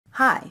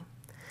Hi.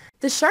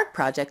 The Shark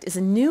Project is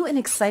a new and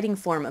exciting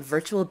form of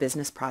virtual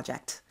business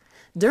project.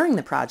 During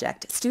the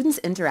project, students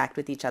interact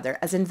with each other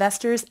as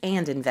investors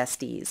and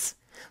investees.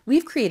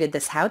 We've created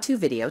this how-to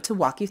video to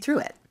walk you through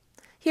it.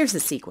 Here's the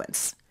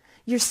sequence.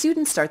 Your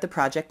students start the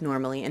project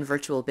normally in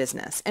virtual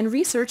business and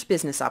research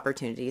business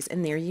opportunities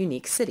in their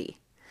unique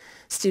city.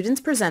 Students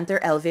present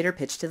their elevator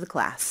pitch to the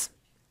class.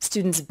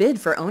 Students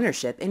bid for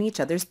ownership in each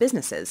other's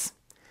businesses.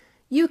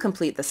 You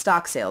complete the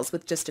stock sales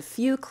with just a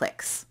few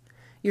clicks.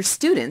 Your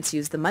students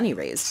use the money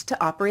raised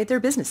to operate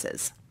their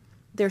businesses.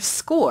 Their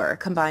score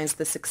combines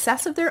the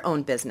success of their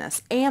own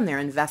business and their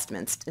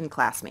investments in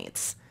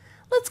classmates.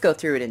 Let's go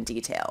through it in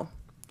detail.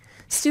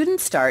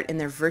 Students start in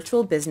their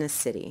virtual business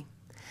city.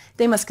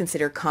 They must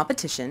consider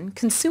competition,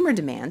 consumer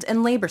demand,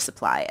 and labor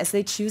supply as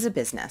they choose a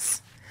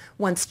business.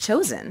 Once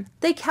chosen,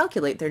 they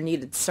calculate their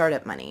needed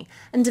startup money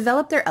and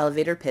develop their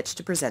elevator pitch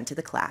to present to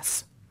the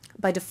class.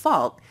 By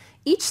default,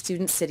 each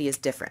student's city is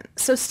different,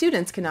 so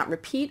students cannot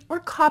repeat or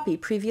copy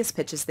previous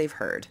pitches they've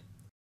heard.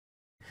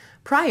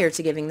 Prior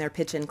to giving their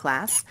pitch in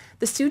class,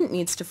 the student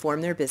needs to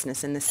form their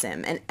business in the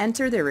sim and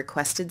enter their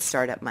requested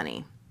startup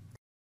money.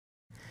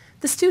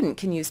 The student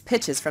can use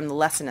pitches from the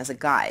lesson as a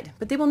guide,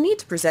 but they will need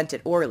to present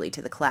it orally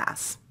to the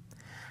class.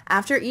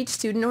 After each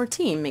student or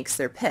team makes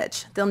their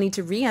pitch, they'll need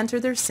to re-enter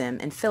their sim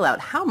and fill out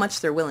how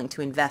much they're willing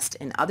to invest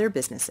in other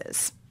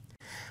businesses.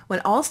 When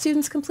all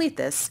students complete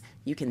this,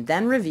 you can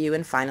then review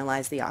and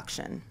finalize the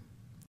auction.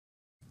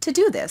 To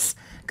do this,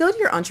 go to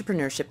your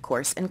entrepreneurship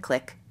course and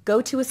click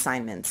Go to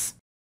Assignments.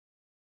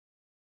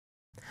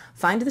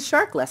 Find the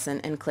Shark lesson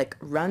and click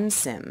Run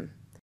Sim.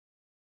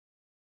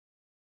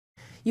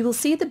 You will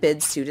see the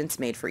bids students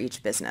made for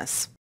each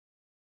business.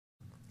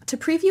 To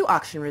preview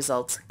auction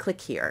results,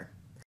 click here.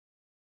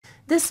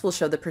 This will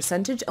show the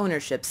percentage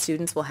ownership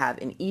students will have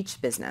in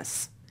each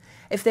business.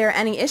 If there are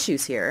any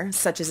issues here,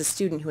 such as a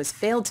student who has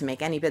failed to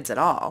make any bids at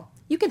all,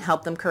 you can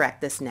help them correct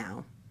this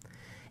now.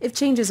 If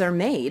changes are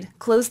made,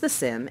 close the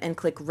sim and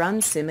click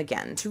Run Sim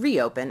again to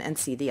reopen and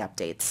see the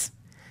updates.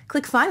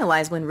 Click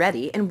Finalize when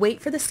ready and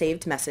wait for the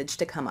saved message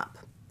to come up.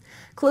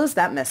 Close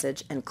that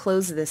message and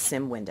close this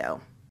sim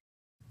window.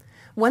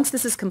 Once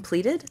this is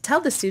completed,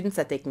 tell the students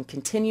that they can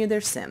continue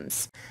their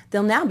sims.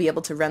 They'll now be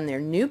able to run their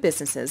new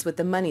businesses with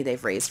the money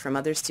they've raised from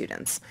other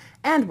students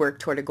and work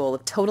toward a goal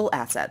of total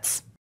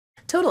assets.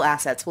 Total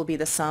assets will be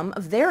the sum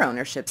of their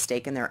ownership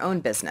stake in their own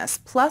business,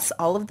 plus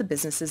all of the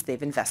businesses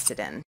they've invested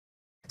in.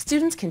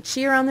 Students can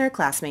cheer on their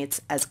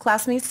classmates as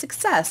classmates'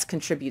 success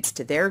contributes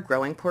to their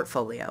growing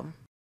portfolio.